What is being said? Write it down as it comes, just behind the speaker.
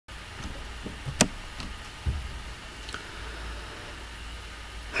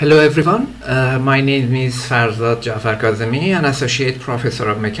Hello everyone, my name is Azad an Associate Professor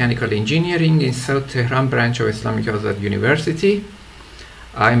of Mechanical Engineering in South Tehran branch of Islamic Azad University.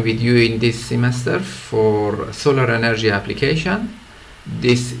 I'm with you in this semester for solar energy application.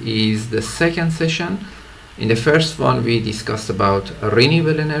 This is the second session. In the first one we discussed about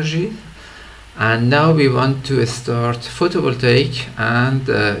renewable energy, and now we want to start photovoltaic, and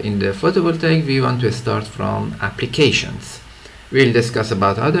in the photovoltaic we want to start from applications. We'll discuss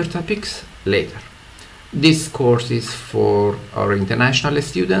about other topics later. This course is for our international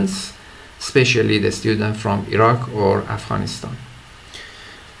students, especially the students from Iraq or Afghanistan.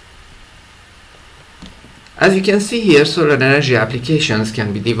 As you can see here, solar energy applications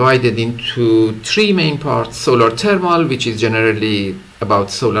can be divided into three main parts: solar thermal, which is generally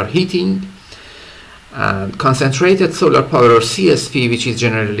about solar heating, and concentrated solar power, or CSP, which is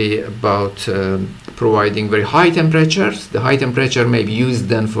generally about providing very high temperatures. The high temperature may be used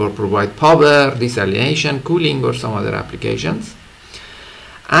then for provide power, desalination, cooling, or some other applications.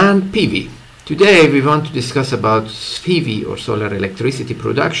 And PV. Today we want to discuss about PV, or solar electricity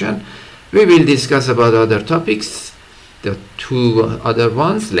production. We will discuss about other topics, the two other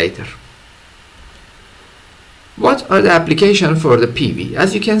ones, later. What are the applications for the PV?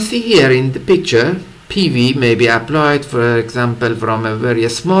 As you can see here in the picture, PV may be applied, for example, from a very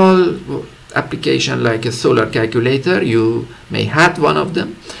small application like a solar calculator. You may have one of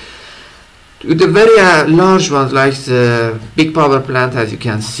them, to the very large ones like the big power plant, as you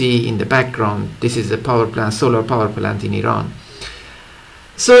can see in the background. This is a power plant, solar power plant in Iran.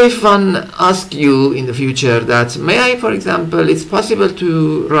 So if one asks you in the future that, may I, for example, it's possible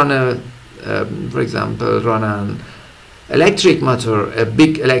to run an electric motor, a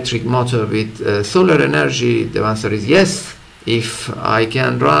big electric motor with solar energy? The answer is yes. If I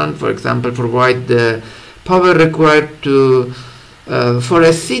can run, for example, provide the power required to for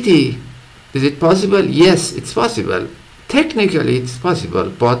a city, is it possible? Yes, it's possible. Technically it's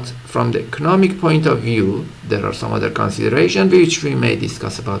possible, but from the economic point of view there are some other considerations which we may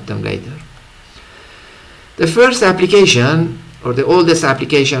discuss about them later. The first application, or the oldest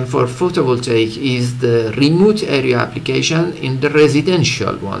application for photovoltaic, is the remote area application in the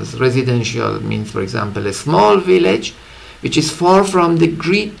residential ones. Residential means, for example, a small village which is far from the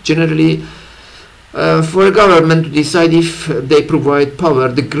grid. Generally, for a government to decide if they provide power,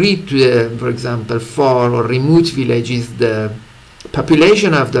 the grid to, for example, far or remote village is the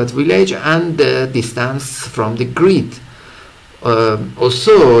population of that village and the distance from the grid.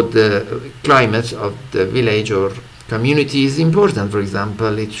 Also, the climate of the village or community is important. For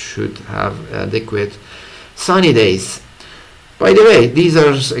example, it should have adequate sunny days. By the way, these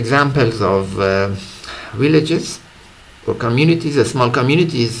are examples of villages or communities, small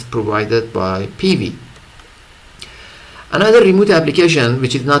communities provided by PV. Another remote application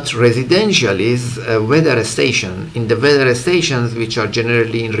which is not residential is a weather station. In the weather stations, which are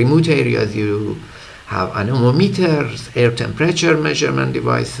generally in remote areas, you have anemometers, air temperature measurement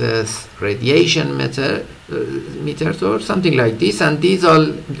devices, radiation meters, or something like this, and these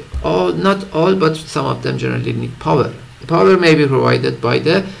all, not all, but some of them generally need power. The power may be provided by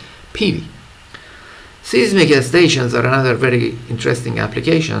the PV. Seismic stations are another very interesting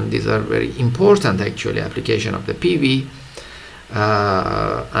application. These are very important, actually, application of the PV,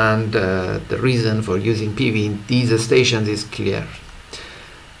 and the reason for using PV in these stations is clear.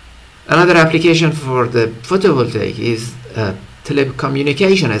 Another application for the photovoltaic is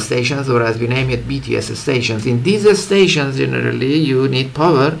telecommunication stations, or as we name it, BTS stations. In these stations, generally, you need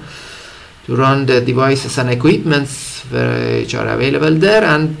power to run the devices and equipments which are available there,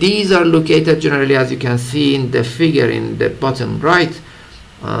 and these are located generally, as you can see in the figure in the bottom right,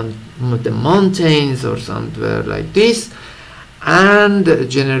 on the mountains or somewhere like this, and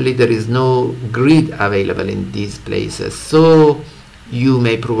generally there is no grid available in these places. So you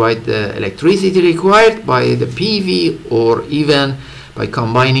may provide the electricity required by the PV, or even by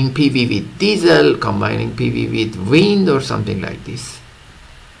combining PV with diesel, combining PV with wind, or something like this.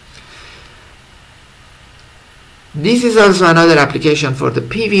 This is also another application for the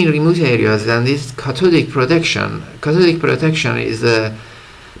PV in remote areas, and is cathodic protection. Cathodic protection is a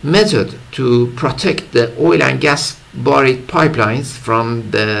method to protect the oil and gas buried pipelines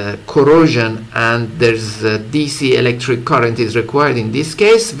from the corrosion, and there's a DC electric current is required in this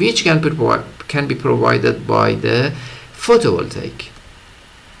case, which can be provided by the photovoltaic.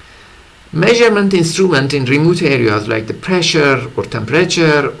 Measurement instrument in remote areas like the pressure or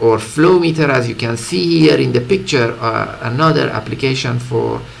temperature or flow meter, as you can see here in the picture, are another application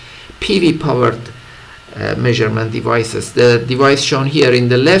for PV powered measurement devices. The device shown here in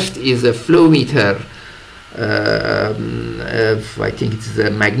the left is a flow meter I think it's a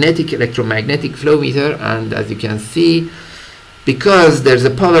electromagnetic flow meter, and as you can see, because there's a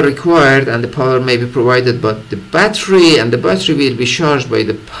power required and the power may be provided by the battery, and the battery will be charged by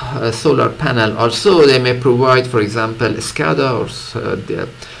the solar panel. Also, they may provide, for example, SCADA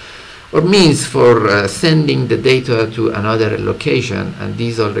or means for sending the data to another location, and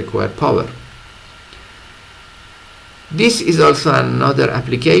these all require power. This is also another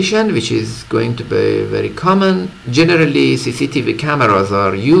application which is going to be very common. Generally, CCTV cameras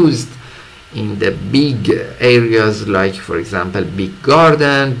are used in the big areas, like, for example, big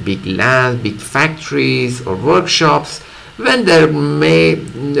garden, big land, big factories or workshops, when the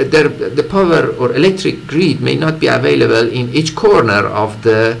power or electric grid may not be available in each corner of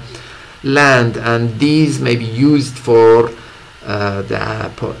the land, and these may be used for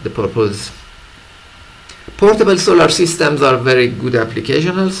the purpose. Portable solar systems are very good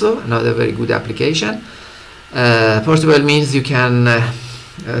application also, another very good application. Portable means you can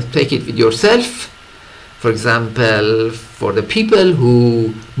take it with yourself. For example, for the people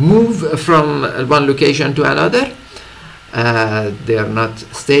who move from one location to another, they are not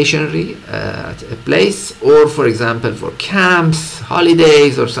stationary at a place, or for example for camps,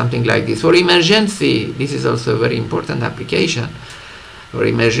 holidays or something like this. For emergency, this is also a very important application for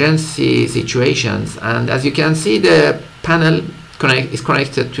emergency situations. And as you can see, the panel is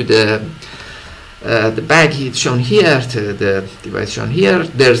connected to the bag shown here, to the device shown here.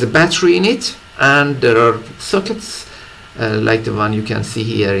 There's a battery in it, and there are sockets like the one you can see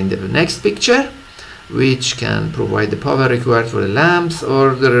here in the next picture, which can provide the power required for the lamps,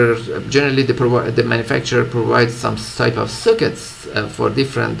 or generally the manufacturer provides some type of sockets for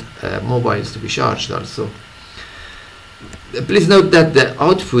different mobiles to be charged also. Please note that the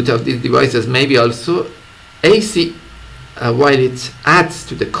output of these devices may be also AC, while it adds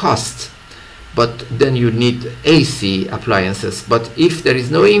to the cost, but then you need AC appliances. But if there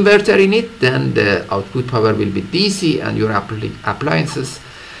is no inverter in it, then the output power will be DC, and your appliances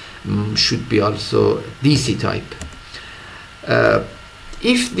should be also DC type.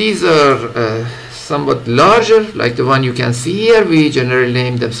 If these are somewhat larger, like the one you can see here, we generally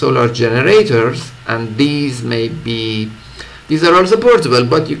name them solar generators, and these are also portable,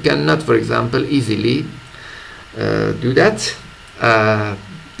 but you cannot, for example, easily do that.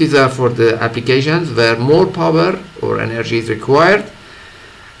 These are for the applications where more power or energy is required,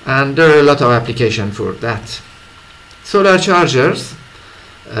 and there are a lot of applications for that. Solar chargers,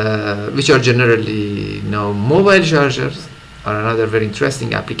 which are generally mobile chargers, are another very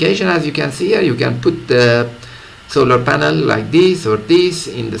interesting application. As you can see here, you can put the solar panel like this or this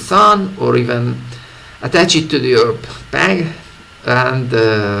in the sun, or even attach it to your bag, and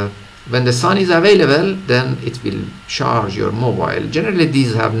when the sun is available, then it will charge your mobile. Generally,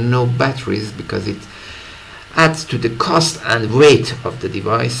 these have no batteries because it adds to the cost and weight of the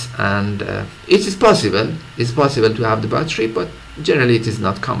device, and it is possible. It's possible to have the battery, but generally it is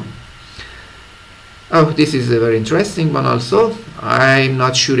not common. Oh, this is a very interesting one also. I'm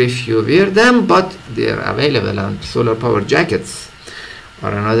not sure if you wear them, but they are available, and solar power jackets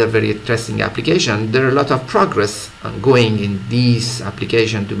are another very interesting application. There are a lot of progress ongoing in this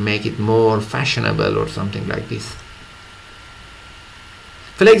application to make it more fashionable or something like this.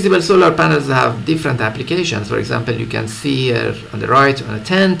 Flexible solar panels have different applications. For example, you can see here on the right on a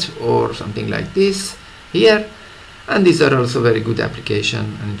tent or something like this here, and these are also very good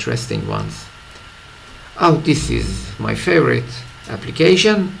application and interesting ones. Oh, this is my favorite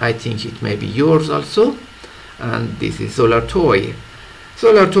application. I think it may be yours also, and this is solar toy.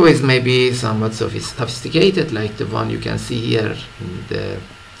 Solar toys may be somewhat sophisticated, like the one you can see here,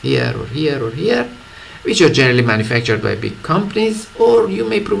 here or here or here, which are generally manufactured by big companies, or you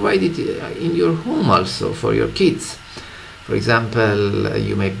may provide it in your home also for your kids. For example,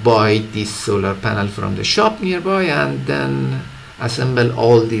 you may buy this solar panel from the shop nearby and then assemble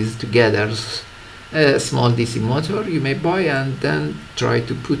all these together. A small DC motor you may buy, and then try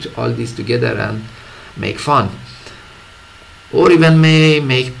to put all these together and make fun. Or even may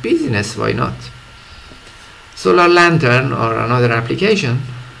make business, why not? Solar lantern are another application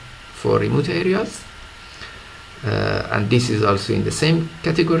for remote areas, and this is also in the same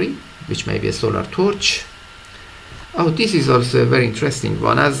category, which may be a solar torch. Oh, this is also a very interesting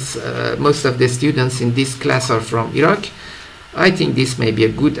one. As most of the students in this class are from Iraq, I think this may be a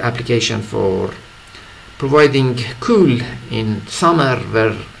good application for providing cool in summer,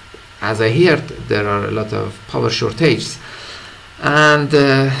 where, as I heard, there are a lot of power shortages. And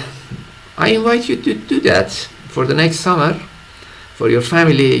I invite you to do that for the next summer for your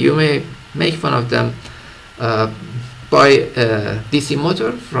family. You may make fun of them, buy a DC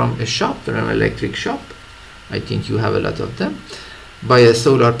motor from a shop, from an electric shop, I think you have a lot of them, by a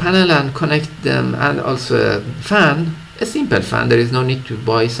solar panel and connect them, and also a fan, a simple fan. There is no need to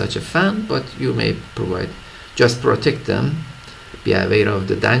buy such a fan, but you may provide, just protect them, be aware of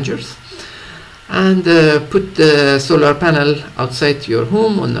the dangers, and put the solar panel outside your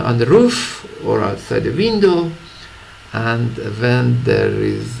home on the roof or outside the window, and when there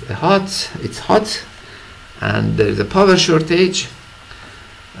is it's hot and there is a power shortage,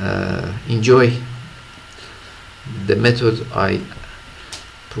 enjoy the method I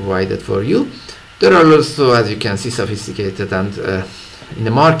provided for you. There are also, as you can see, sophisticated and in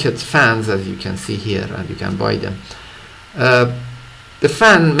the market fans, as you can see here, and you can buy them. The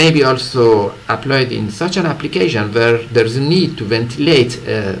fan may be also applied in such an application where there's a need to ventilate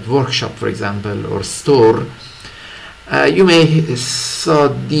a workshop, for example, or store. You may saw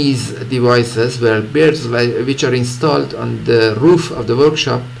these devices where birds which are installed on the roof of the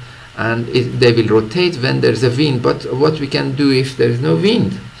workshop, and they will rotate when there's a wind. But what we can do if there is no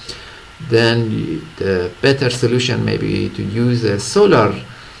wind? Then the better solution may be to use a solar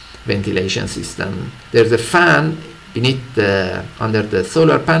ventilation system. There's a fan beneath under the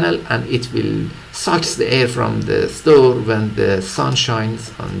solar panel, and it will sucks the air from the store when the sun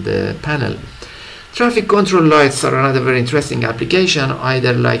shines on the panel. Traffic control lights are another very interesting application,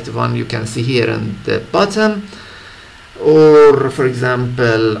 either like the one you can see here on the bottom, or for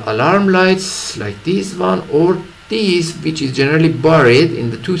example alarm lights like this one, or these, which is generally buried in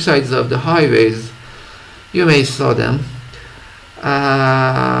the two sides of the highways. You may saw them.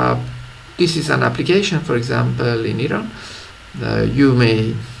 This is an application, for example, in Iran. You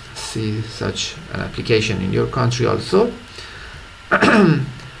may see such an application in your country also.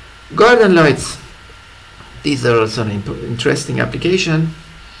 Garden lights. These are also an interesting application.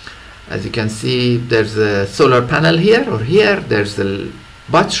 As you can see, there's a solar panel here or here. There's a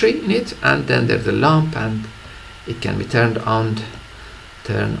battery in it, and then there's a lamp, and it can be turned on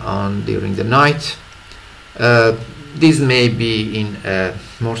during the night. These may be in a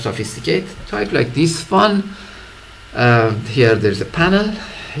more sophisticated type, like this one. Here there's a panel.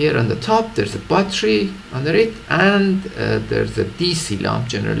 Here on the top there's a battery under it, and there's a DC lamp.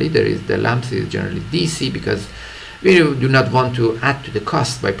 Generally, the lamp is generally DC because we do not want to add to the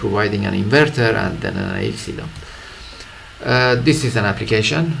cost by providing an inverter and then an AC lamp. This is an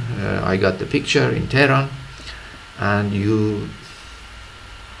application. I got the picture in Tehran, and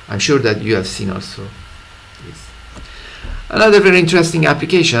I'm sure that you have seen also this. Another very interesting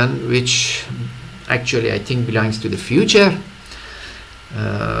application, which actually I think belongs to the future.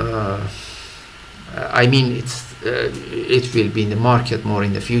 I mean, it will be in the market more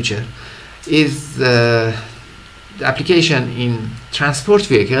in the future, is the application in transport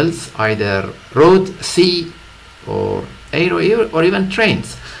vehicles, either road, sea, or air, or even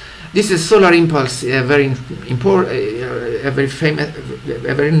trains. This is solar impulse, a very important, a very famous,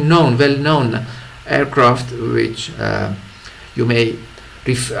 a very well-known aircraft, which you may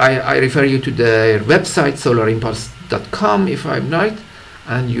I refer you to their website, solarimpulse.com, if I'm right,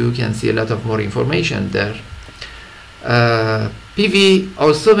 and you can see a lot of more information there. PV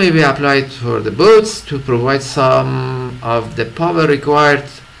also may be applied for the boats to provide some of the power required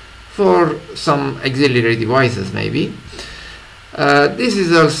for some auxiliary devices, maybe. This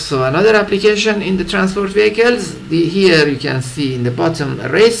is also another application in the transport vehicles. Here you can see in the bottom a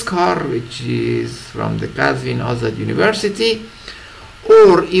race car, which is from the Qazvin Azad University,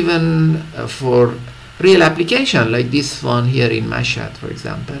 or even for real application like this one here in Mashhad, for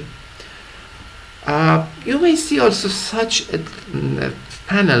example. You may see also such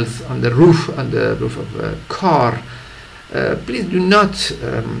panels on the roof of a car. Please do not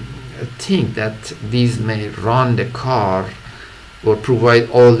think that these may run the car or provide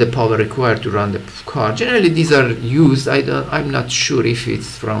all the power required to run the car. Generally, these are used. I'm not sure if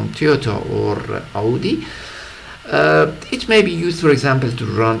it's from Toyota or Audi. It may be used, for example, to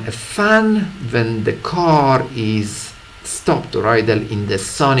run a fan when the car is stopped or idle in the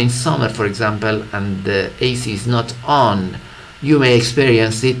sun in summer, for example, and the AC is not on. You may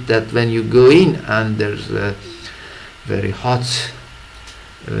experience it that when you go in and there's a very hot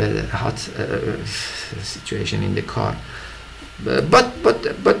situation in the car.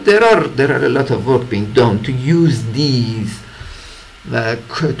 But there are a lot of work being done to use these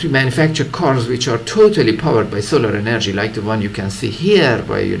to manufacture cars which are totally powered by solar energy, like the one you can see here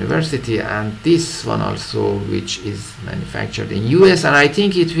by university, and this one also, which is manufactured in US, and I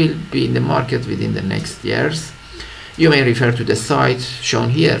think it will be in the market within the next years. You may refer to the site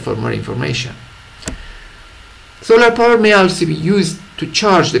shown here for more information. Solar power may also be used to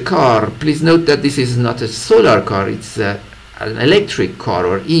charge the car. Please note that this is not a solar car, it's an electric car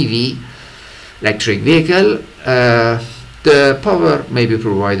or EV. electric vehicle, the power may be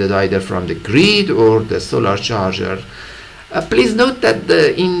provided either from the grid or the solar charger. Please note that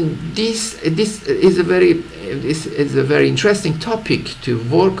this is a very interesting topic to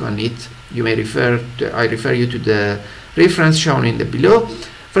work on it. You may I refer you to the reference shown in the below.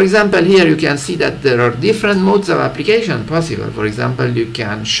 For example, here you can see that there are different modes of application possible. For example, you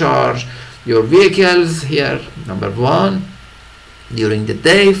can charge your vehicles here, number 1, during the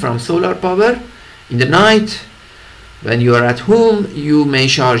day from solar power. In the night, when you are at home, you may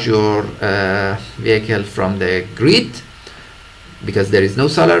charge your vehicle from the grid, because there is no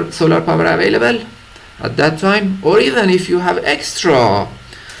solar power available at that time. Or even if you have extra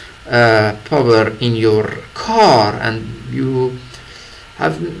power in your car and you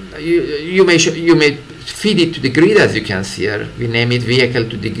may feed it to the grid, as you can see here. We name it vehicle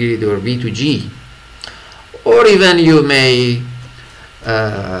to the grid, or V2G. Or even you may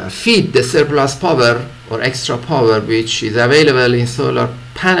feed the surplus power or extra power which is available in solar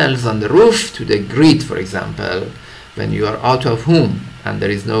panels on the roof to the grid, for example, when you are out of home and there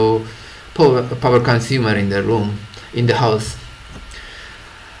is no power consumer in the house.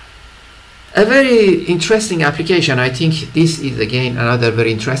 A very interesting application. I think this is again another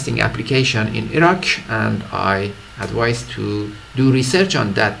very interesting application in Iraq, and I advise to do research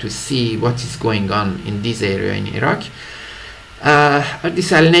on that to see what is going on in this area in Iraq.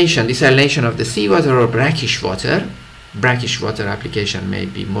 Desalination of the seawater or brackish water. Brackish water application may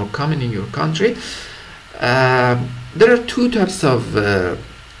be more common in your country. There are two types of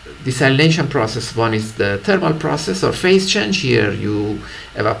desalination process. One is the thermal process or phase change. Here you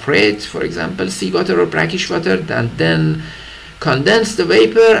evaporate, for example, seawater or brackish water, and then condense the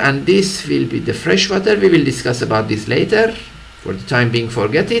vapor, and this will be the fresh water. We will discuss about this later. For the time being,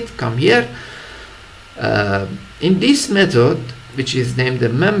 forget it. Come here. In this method, which is named the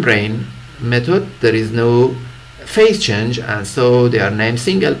membrane method, there is no phase change, and so they are named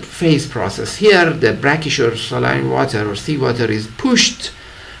single phase process. Here the brackish or saline water or seawater is pushed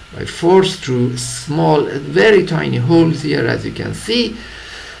by force through small, very tiny holes here, as you can see,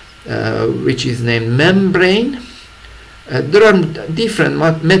 which is named membrane. There are different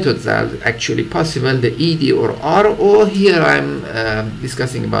methods that are actually possible, the ED or RO. Here I'm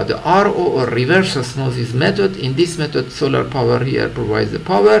discussing about the RO or reverse osmosis method. In this method, solar power here provides the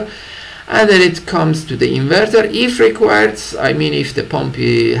power, and then it comes to the inverter if required. I mean, if the pump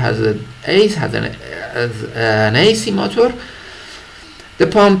has an AC motor, the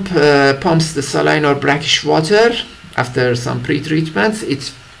pump pumps the saline or brackish water. After some pre-treatments,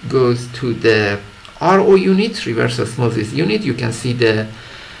 it goes to the RO unit, reverse osmosis unit. You can see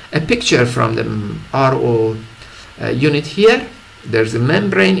a picture from the RO unit here. There's a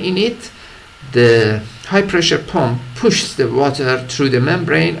membrane in it. The high pressure pump pushes the water through the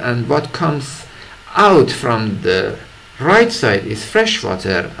membrane, and what comes out from the right side is fresh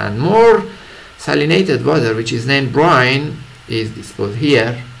water, and more salinated water, which is named brine, is disposed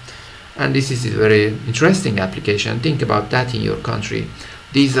here. And this is a very interesting application. Think about that in your country.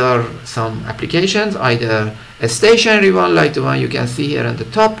 These are some applications, either a stationary one like the one you can see here on the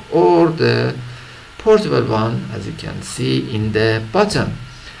top, or the portable one, as you can see in the bottom.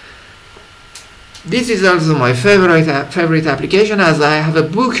 This is also my favorite application, as I have a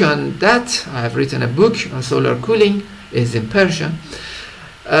book on that. I have written a book on solar cooling. It's in Persian.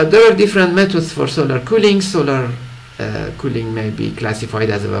 There are different methods for solar cooling. Solar cooling may be classified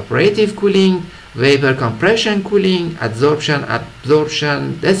as evaporative cooling, vapor compression cooling,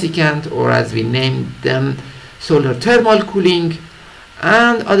 adsorption, desiccant, or as we named them, solar thermal cooling,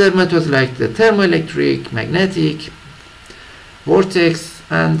 and other methods like the thermoelectric, magnetic, vortex,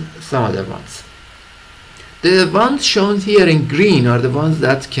 and some other ones. The ones shown here in green are the ones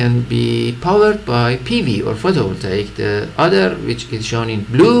that can be powered by PV or photovoltaic. The other, which is shown in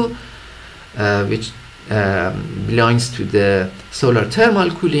blue, which belongs to the solar thermal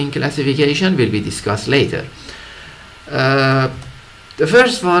cooling classification, will be discussed later. The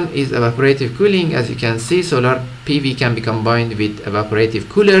first one is evaporative cooling. As you can see, solar PV can be combined with evaporative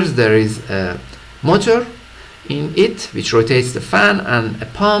coolers. There is a motor in it which rotates the fan, and a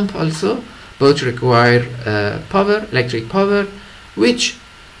pump also. Both require power, electric power, which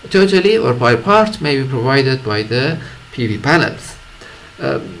totally or by part may be provided by the PV panels.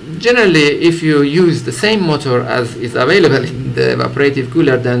 Generally, if you use the same motor as is available in the evaporative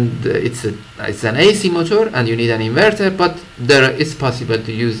cooler, then it's an AC motor and you need an inverter, but it's possible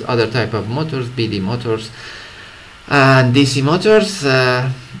to use other type of motors, BD motors and DC motors.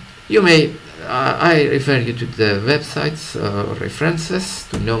 I refer you to the websites or references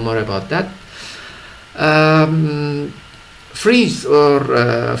to know more about that. fridges or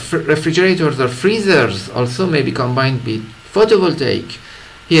refrigerators or freezers also may be combined with photovoltaic.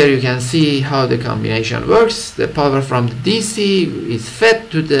 Here you can see how the combination works. The power from the DC is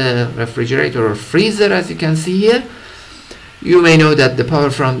fed to the refrigerator or freezer, as you can see here. You may know that the power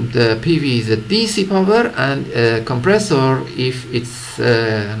from the PV is a DC power, and a compressor, if it's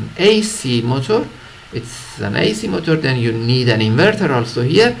an AC motor, then you need an inverter also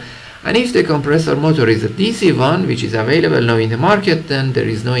here. And if the compressor motor is a DC one, which is available now in the market, then there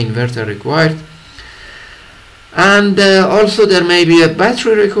is no inverter required. And also there may be a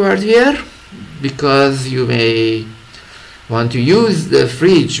battery required here, because you may want to use the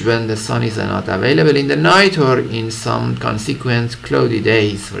fridge when the sun is not available in the night or in some consequent cloudy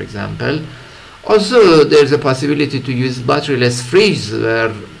days, for example. Also, there's a possibility to use batteryless fridges,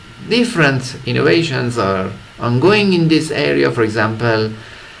 where different innovations are ongoing in this area. For example,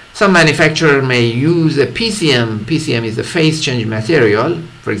 some manufacturer may use a PCM. PCM is a phase change material.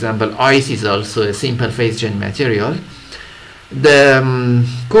 For example, ice is also a simple phase change material. The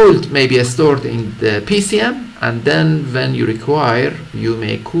cooled may be stored in the PCM, and then when you require, you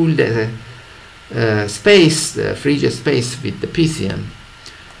may cool the space, the fridge space, with the PCM.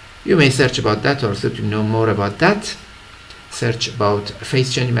 You may search about that also to know more about that. Search about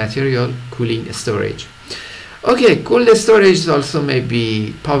phase change material cooling storage. Okay, cooled storage also may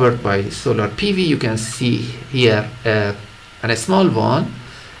be powered by solar PV. You can see here a small one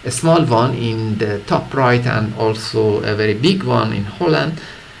in the top right, and also a very big one in Holland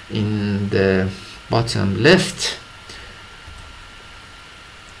in the bottom left.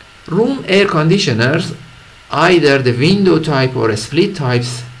 Room air conditioners, either the window type or split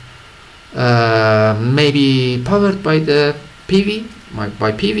types, may be powered by the PV,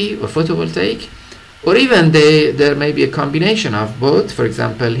 by PV or photovoltaic, or even there may be a combination of both. For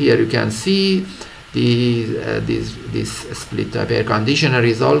example, here you can see this split type air conditioner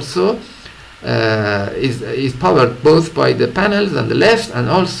is also is powered both by the panels on the left, and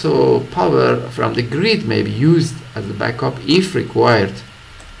also power from the grid may be used as a backup if required.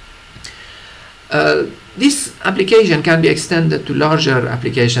 This application can be extended to larger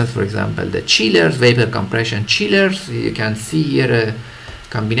applications. For example, the chillers, vapor compression chillers. You can see here a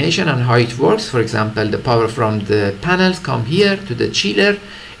combination and how it works. For example, the power from the panels come here to the chiller.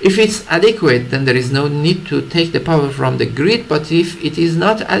 If it's adequate, then there is no need to take the power from the grid, but if it is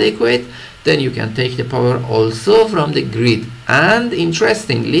not adequate, then you can take the power also from the grid. And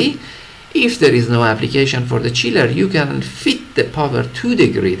interestingly, if there is no application for the chiller, you can fit the power to the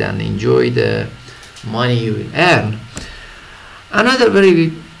grid and enjoy the money you will earn. Another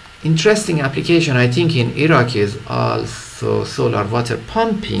very interesting application, I think, in Iraq is also solar water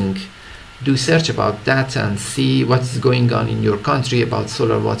pumping. Do search about that and see what's going on in your country about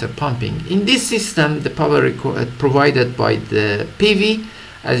solar water pumping. In this system, the power provided by the PV,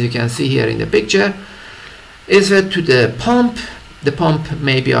 as you can see here in the picture, is fed to the pump. The pump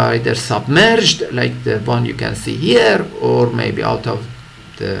may be either submerged, like the one you can see here, or maybe out of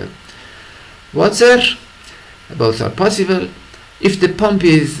the water. Both are possible. If the pump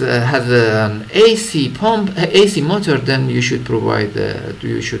has an AC motor, then you should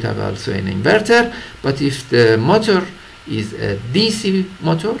have also an inverter. But if the motor is a DC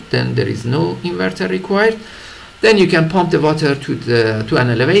motor, then there is no inverter required. Then you can pump the water to an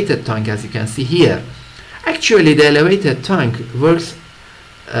elevated tank, as you can see here. Actually, the elevated tank works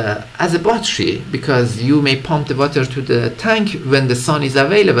as a battery, because you may pump the water to the tank when the sun is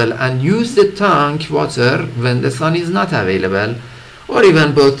available and use the tank water when the sun is not available, or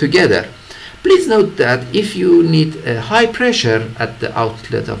even both together. Please note that if you need a high pressure at the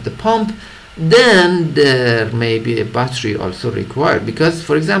outlet of the pump, then there may be a battery also required, because,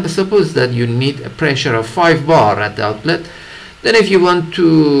 for example, suppose that you need a pressure of 5 bar at the outlet. Then if you want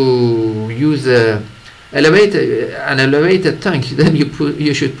to use an elevated tank, then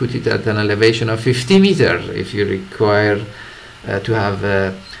you should put it at an elevation of 50 meters if you require to have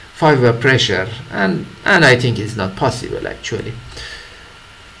a 5 bar pressure, and I think it's not possible actually.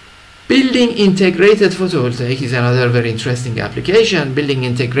 Building integrated photovoltaic is another very interesting application. Building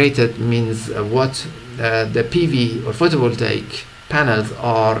integrated means the PV or photovoltaic panels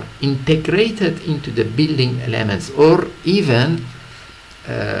are integrated into the building elements, or even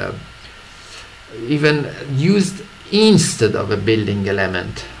used instead of a building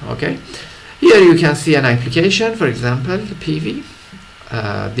element. Okay, here you can see an application. For example, the PV.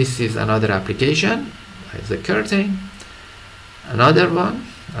 This is another application as a curtain, another one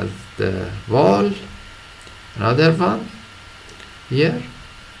as the wall, another one here.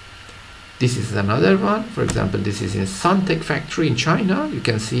 This is another one. For example, this is in Suntec factory in China. You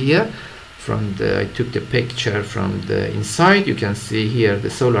can see here I took the picture from the inside. You can see here the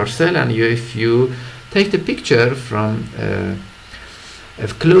solar cell, and if you take the picture from a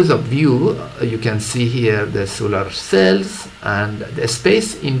close-up view, you can see here the solar cells and the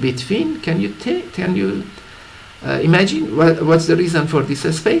space in between. Can you imagine what's the reason for this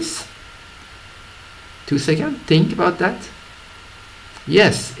space? 2 seconds, think about that.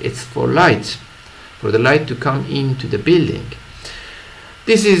 Yes, it's for light, for the light to come into the building.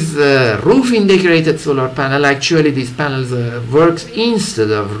 This is a roof integrated solar panel. Actually, these panels works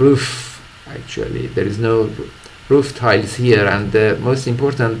instead of roof. Actually, there is no roof tiles here, and the most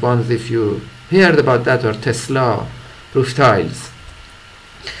important ones, if you heard about that, are Tesla roof tiles.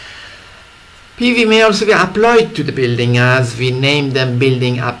 PV may also be applied to the building, as we name them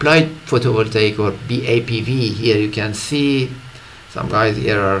building applied photovoltaic, or BAPV. Here you can see some guys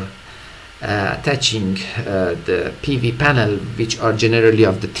here are attaching the PV panel, which are generally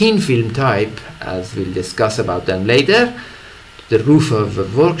of the thin film type, as we'll discuss about them later, to the roof of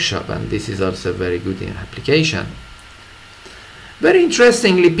a workshop, and this is also very good in application. Very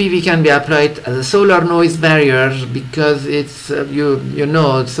interestingly, PV can be applied as a solar noise barrier, because it's you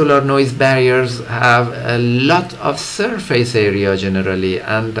know, solar noise barriers have a lot of surface area generally,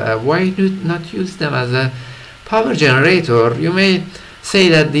 and why not use them as a power generator? You may say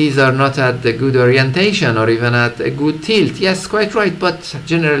that these are not at the good orientation or even at a good tilt. Yes, quite right, but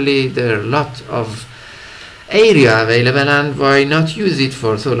generally there are a lot of area available, and why not use it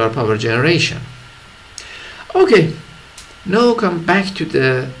for solar power generation? Okay, now come back to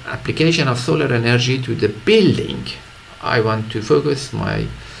the application of solar energy to the building. I want to focus my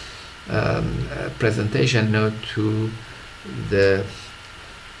presentation now to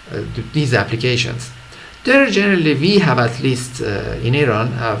these applications. There generally we have, at least in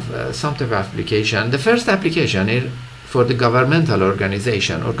Iran, have some type of application. The first application is for the governmental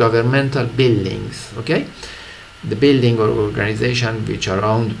organization or governmental buildings, okay? The building or organization which are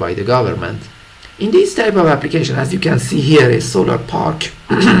owned by the government. In this type of application, as you can see here, is solar park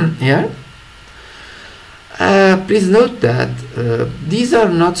here. Please note that these are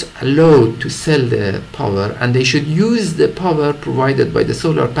not allowed to sell the power, and they should use the power provided by the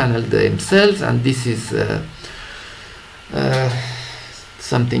solar panel themselves, and this is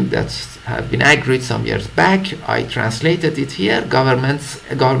something that have been agreed some years back. I translated it here.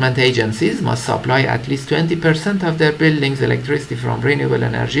 Government agencies must supply at least 20% of their buildings electricity from renewable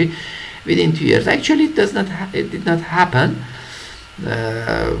energy within 2 years. Actually, it did not happen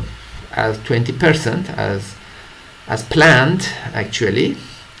as 20% as planned. Actually,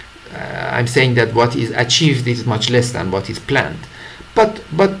 I'm saying that what is achieved is much less than what is planned, but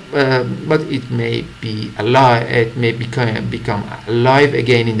it may be alive. It may become alive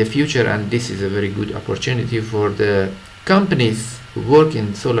again in the future, and this is a very good opportunity for the companies who work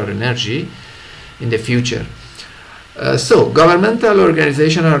in solar energy in the future. So governmental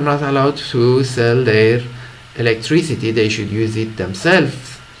organizations are not allowed to sell their electricity. They should use it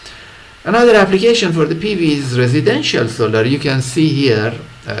themselves. Another application for the PV is residential solar. You can see here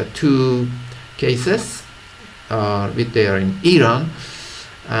 2 cases they are in Iran,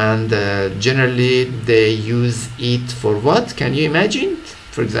 and generally they use it for what? Can you imagine?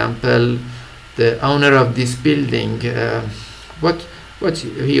 For example, the owner of this building, what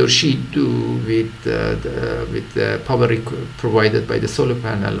he or she do with the power provided by the solar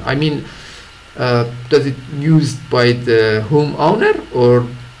panel? I mean, does it used by the homeowner, or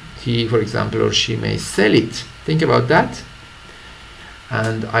he, for example, or she may sell it? Think about that,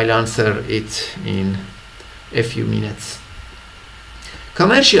 and I'll answer it in a few minutes.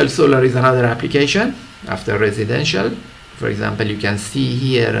 Commercial solar is another application after residential. For example, you can see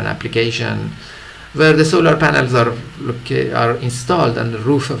here an application where the solar panels are installed on the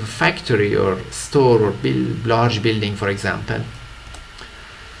roof of a factory or store or large building, for example.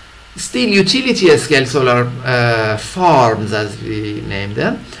 Still, utility scale solar farms, as we name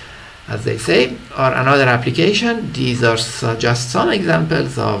them, as they say, are another application. These are just some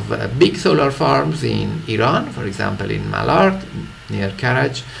examples of big solar farms in Iran, for example in Malard near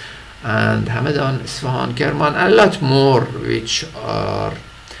Karaj, and Hamadan, Isfahan, Kerman, and a lot more which are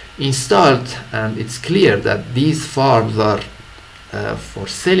installed, and it's clear that these farms are for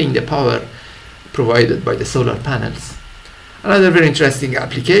selling the power provided by the solar panels. Another very interesting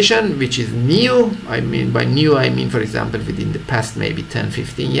application, which is new, I mean by new I mean, for example, within the past maybe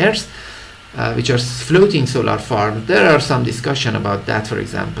 10-15 years, which are floating solar farms. There are some discussion about that. For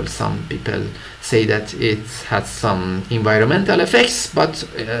example, some people say that it has some environmental effects, but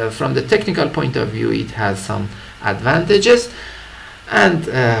from the technical point of view it has some advantages, and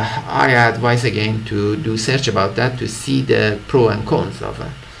I advise again to do search about that to see the pro and cons of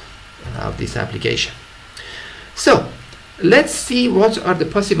of this application. So let's see what are the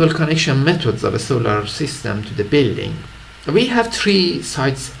possible connection methods of a solar system to the building. We have three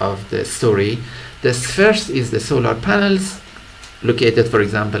sides of the story. The first is the solar panels located, for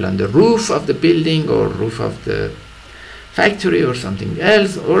example, on the roof of the building or roof of the factory or something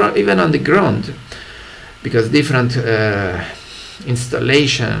else, or even on the ground, because different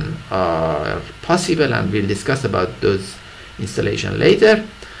installation are possible, and we'll discuss about those installation later.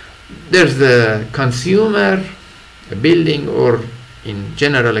 There's the consumer, a building, or in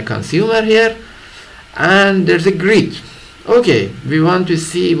general a consumer here, and there's a grid. Okay, we want to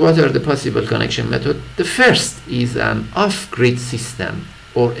see what are the possible connection methods. The first is an off-grid system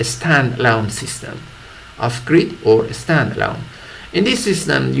or a standalone system. Off-grid or standalone. In this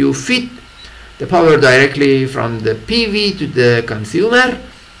system, you feed the power directly from the PV to the consumer,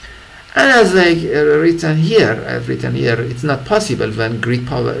 and as I've written here, it's not possible when grid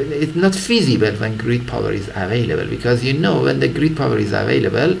power, it's not feasible when grid power is available, because you know when the grid power is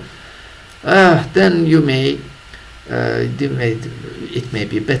available, then you may it may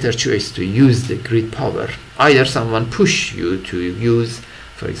be a better choice to use the grid power. Either someone push you to use,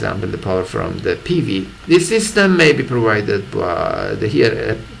 for example, the power from the PV. This system may be provided by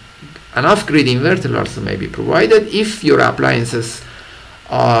an off-grid inverter also may be provided if your appliances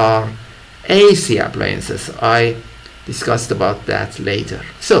are AC appliances. I discussed about that later.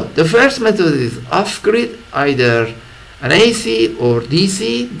 So the first method is off-grid, either an AC or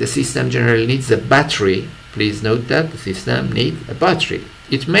DC. The system generally needs a battery. Please note that the system needs a battery.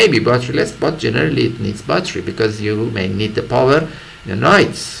 It may be batteryless, but generally it needs battery because you may need the power in the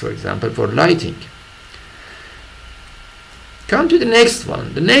nights, for example, for lighting. Come to the next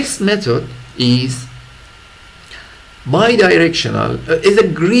one. The next method is bidirectional, is a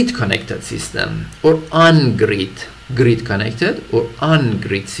grid connected system, or on-grid, grid connected or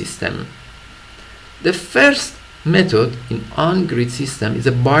on-grid system. The first method in on-grid system is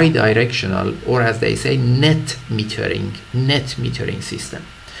a bidirectional, or as they say, net metering system.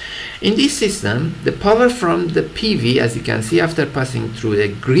 In this system, the power from the PV, as you can see, after passing through a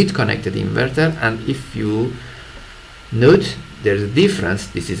grid connected inverter, and if you note there's a difference,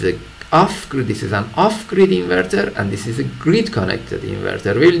 this is an off-grid inverter, and this is a grid connected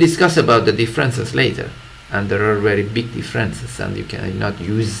inverter. We'll discuss about the differences later, and there are very big differences, and you cannot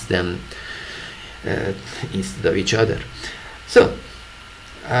use them instead of each other. So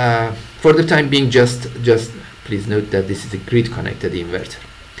for the time being, just please note that this is a grid connected inverter.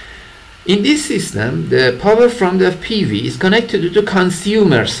 In this system, the power from the PV is connected to the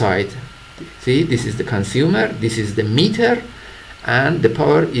consumer side. See, this is the consumer, this is the meter, and the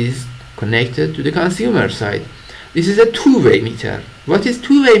power is connected to the consumer side. This is a two-way meter. What is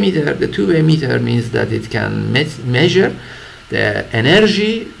two-way meter? The two-way meter means that it can measure the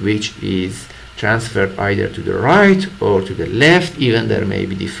energy which is transferred either to the right or to the left. Even there may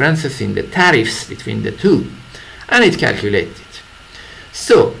be differences in the tariffs between the two, and it calculates it.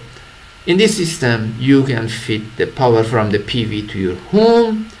 So in this system, you can feed the power from the PV to your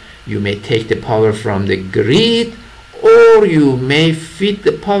home. You may take the power from the grid, or you may feed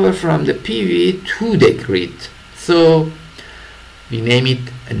the power from the PV to the grid. So we name it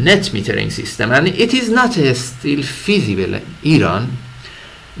a net metering system, and it is not still feasible in Iran.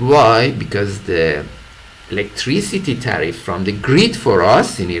 Why? Because the electricity tariff from the grid for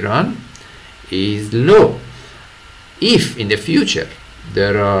us in Iran is low. If in the future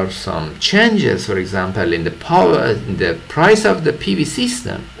there are some changes, for example, in the power, in the price of the PV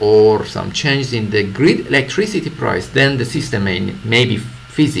system, or some change in the grid electricity price, then the system may be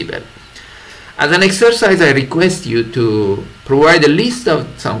feasible. As an exercise, I request you to provide a list of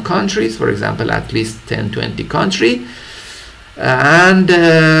some countries, for example, at least 10-20 countries, and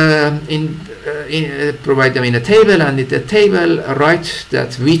provide them in a table, and in the table write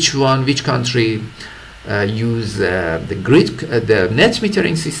that which country use the grid, the net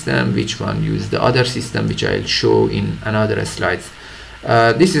metering system, which one use the other system, which I'll show in another slides.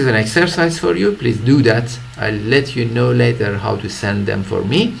 This is an exercise for you. Please do that. I'll let you know later how to send them for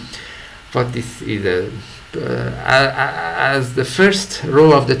me. But this is as the first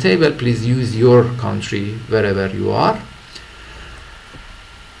row of the table, please use your country wherever you are.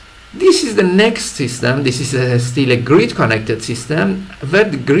 This is the next system. This is still a grid connected system where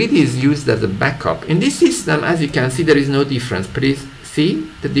the grid is used as a backup. In this system, as you can see, there is no difference. Please see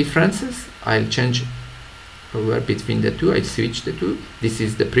the differences. I'll change over between the two. I'll switch the two. This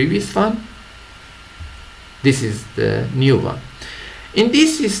is the previous one. This is the new one. In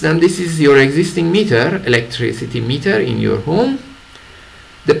this system, this is your existing meter, electricity meter in your home.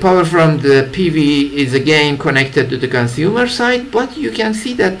 The power from the PV is again connected to the consumer side, but you can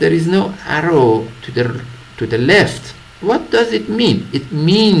see that there is no arrow to the left. What does it mean? It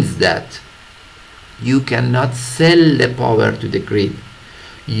means that you cannot sell the power to the grid.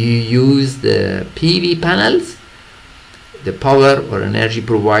 You use the PV panels, the power or energy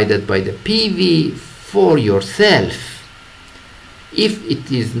provided by the PV for yourself. If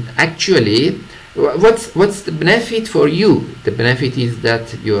it is actually, what's the benefit for you? The benefit is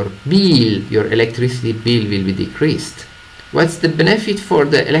that your bill, your electricity bill will be decreased. What's the benefit for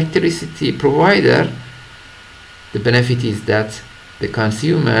the electricity provider? The benefit is that the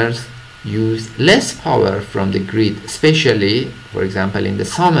consumers use less power from the grid, especially, for example, in the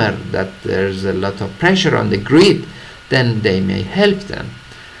summer that there's a lot of pressure on the grid, then they may help them.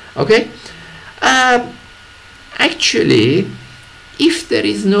 Okay? Actually, if there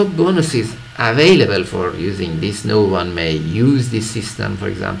is no bonuses available for using this, no one may use this system, for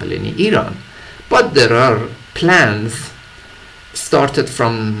example, in Iran. But there are plans started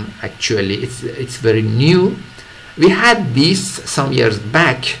from, actually, it's very new. We had this some years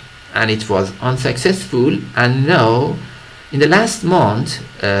back and it was unsuccessful, and now in the last month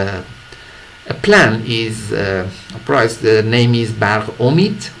a plan is apprised. The name is Barq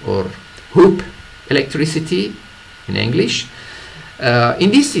Omid, or Hoop Electricity in English.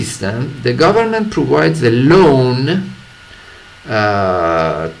 In this system, the government provides a loan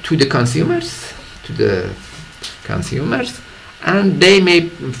to the consumers, and they may,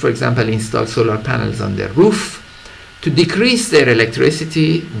 for example, install solar panels on their roof to decrease their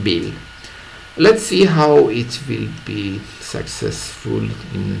electricity bill. Let's see how it will be successful,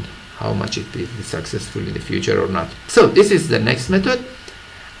 in how much it will be successful in the future or not. So this is the next method,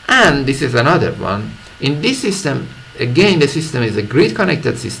 and this is another one. In this system, again, the system is a grid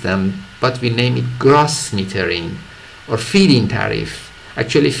connected system, but we name it gross metering or feed-in tariff.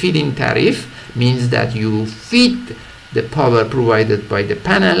 Actually, feed-in tariff means that you feed the power provided by the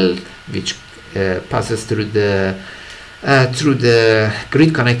panel, which passes through the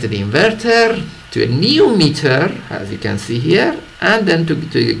grid connected inverter to a new meter, as you can see here, and then to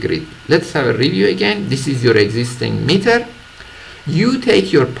the grid. Let's have a review again. This is your existing meter. You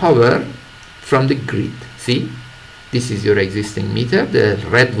take your power from the grid. See, this is your existing meter, the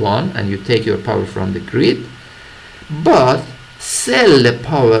red one, and you take your power from the grid, but sell the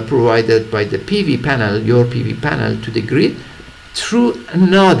power provided by the PV panel, your PV panel, to the grid through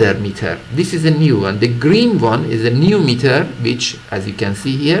another meter. This is a new one. The green one is a new meter, which, as you can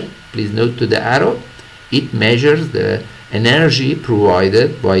see here, please note to the arrow, it measures the energy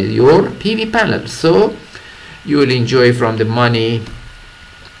provided by your PV panel. So you will enjoy from the money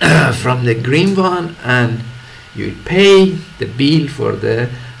from the green one, and you will pay the bill for the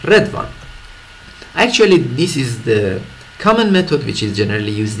red one. Actually, this is the common method which is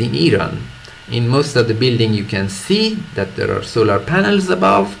generally used in Iran. In most of the building you can see that there are solar panels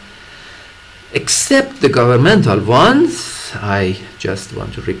above, except the governmental ones. I just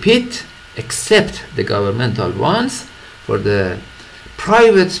want to repeat, except the governmental ones. For the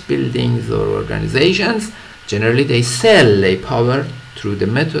private buildings or organizations, generally they sell a power through the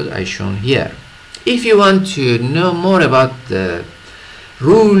method I shown here. If you want to know more about the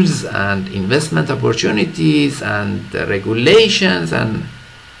rules and investment opportunities and the regulations and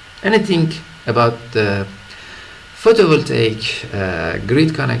anything about the photovoltaic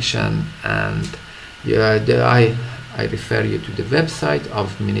grid connection, and I refer you to the website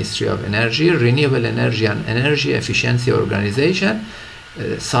of Ministry of Energy, Renewable Energy and Energy Efficiency Organization,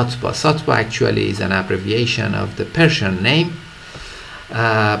 SATPA. SATPA actually is an abbreviation of the Persian name,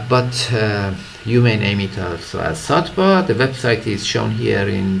 but you may name it also as SATPA. The website is shown here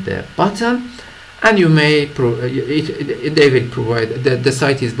in the bottom, and you may they will provide, the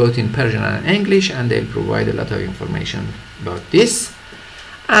site is both in Persian and English, and they'll provide a lot of information about this.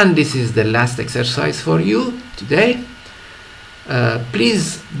 And this is the last exercise for you today.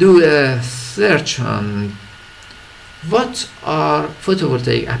 Please do a search on what are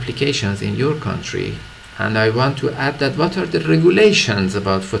photovoltaic applications in your country, and I want to add that what are the regulations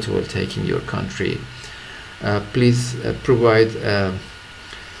about photovoltaic in your country. Please provide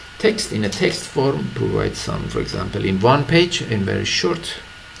text in a text form, provide some, for example, in one page, in very short,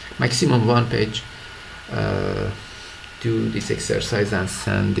 maximum one page. Do this exercise and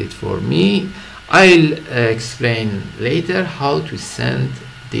send it for me. I'll explain later how to send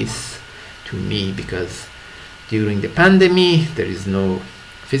this to me, because during the pandemic there is no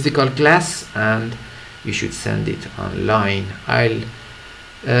physical class and you should send it online. I'll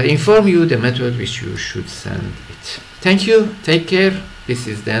inform you the method which you should send it. Thank you, take care. This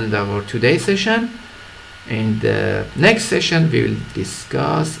is the end of our today's session. In the next session, we will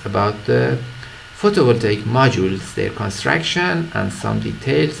discuss about the photovoltaic modules, their construction, and some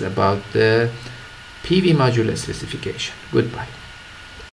details about the PV module specification. Goodbye.